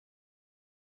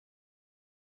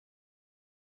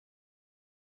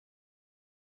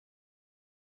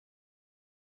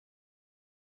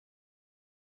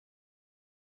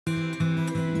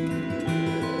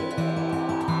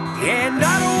And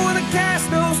I don't want to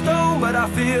cast no stone, but I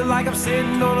feel like I'm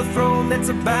sitting on a throne that's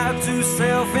about to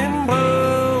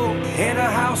self-implode. In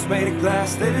a house made of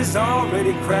glass that is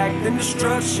already cracked and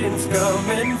destruction's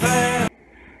coming fast.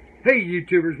 Hey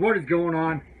YouTubers, what is going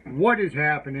on? What is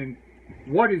happening?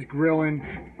 What is grilling?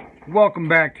 Welcome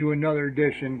back to another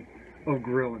edition of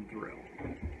Grill and Thrill.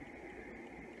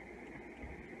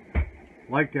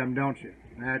 Like them, don't you?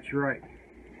 That's right.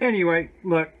 Anyway,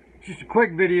 look, just a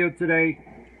quick video today.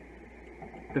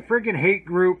 The freaking hate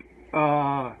group,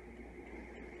 Fuck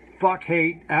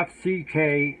Hate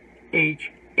FCKH8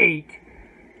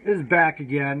 is back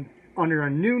again under a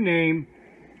new name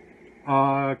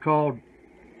called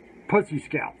Pussy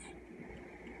Scouts.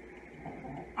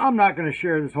 I'm not going to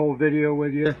share this whole video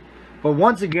with you, but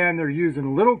once again, they're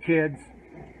using little kids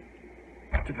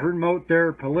to promote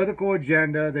their political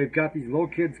agenda. They've got these little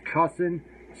kids cussing,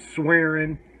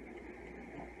 swearing.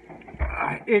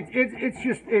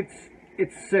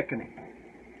 It's sickening.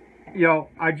 You know,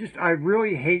 I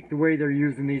really hate the way they're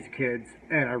using these kids,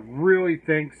 and I really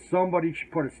think somebody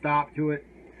should put a stop to it.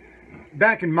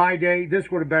 Back in my day, this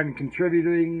would have been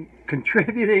contributing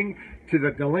to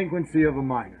the delinquency of a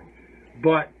minor.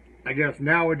 But I guess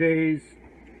nowadays,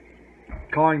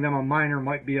 calling them a minor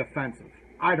might be offensive.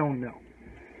 I don't know.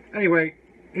 Anyway,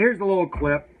 here's a little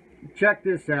clip. Check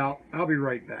this out. I'll be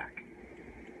right back.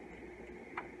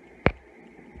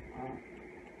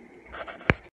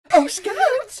 Oh,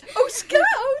 Scouts! Oh,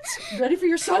 Scouts! Ready for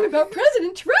your song about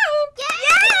President Trump?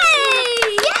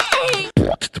 Yay! Yay!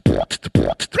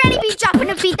 Granny be dropping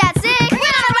a beat that's sick. We're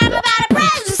gonna rap about a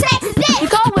president sexist dick. You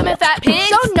call women fat pigs,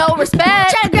 so no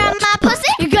respect. Try to grab my pussy,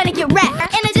 you're gonna get wrecked.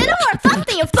 And it didn't work, fuck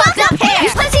the fucked up hair.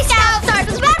 These Pussy Scouts starts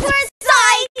with backwards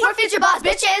side. We're future boss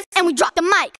bitches, and we drop the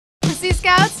mic.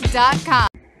 PussyScouts.com.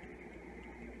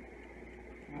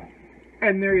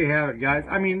 And there you have it, guys.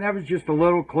 I mean, that was just a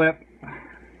little clip.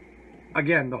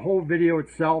 Again, the whole video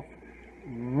itself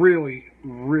really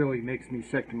makes me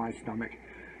sick to my stomach.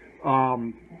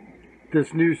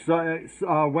 This new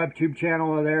WebTube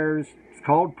channel of theirs, it's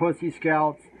called Pussy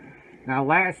Scouts. Now,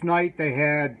 last night they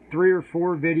had 3 or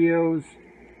 4 videos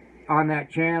on that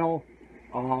channel,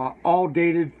 all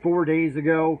dated 4 days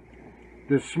ago.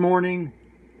 This morning,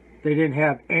 they didn't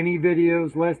have any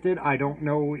videos listed. I don't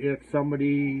know if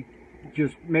somebody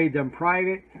just made them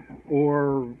private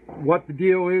or what the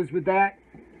deal is with that,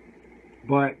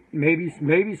 but maybe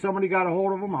somebody got a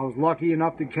hold of them. I was lucky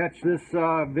enough to catch this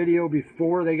video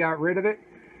before they got rid of it.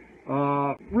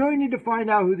 Really need to find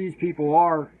out who these people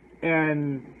are,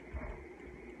 and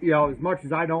you know, as much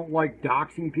as I don't like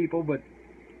doxing people, but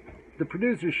the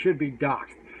producers should be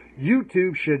doxed.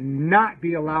 YouTube should not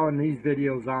be allowing these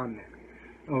videos on there.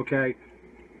 Okay.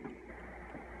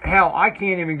 Hell, I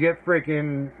can't even get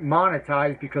freaking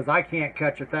monetized because I can't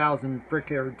catch 1,000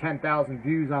 or 10,000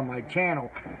 views on my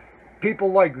channel.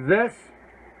 People like this,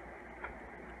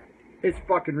 it's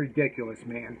fucking ridiculous,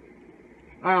 man.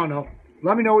 I don't know.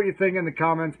 Let me know what you think in the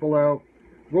comments below.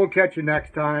 We'll catch you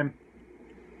next time.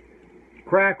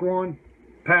 Crack one,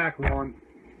 pack one,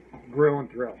 grill and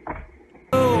thrill.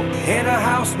 In a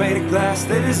house made of glass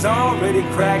that is already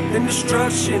cracked and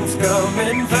destruction's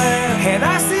coming fast. And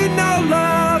I see no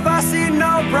love, I see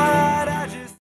no pride.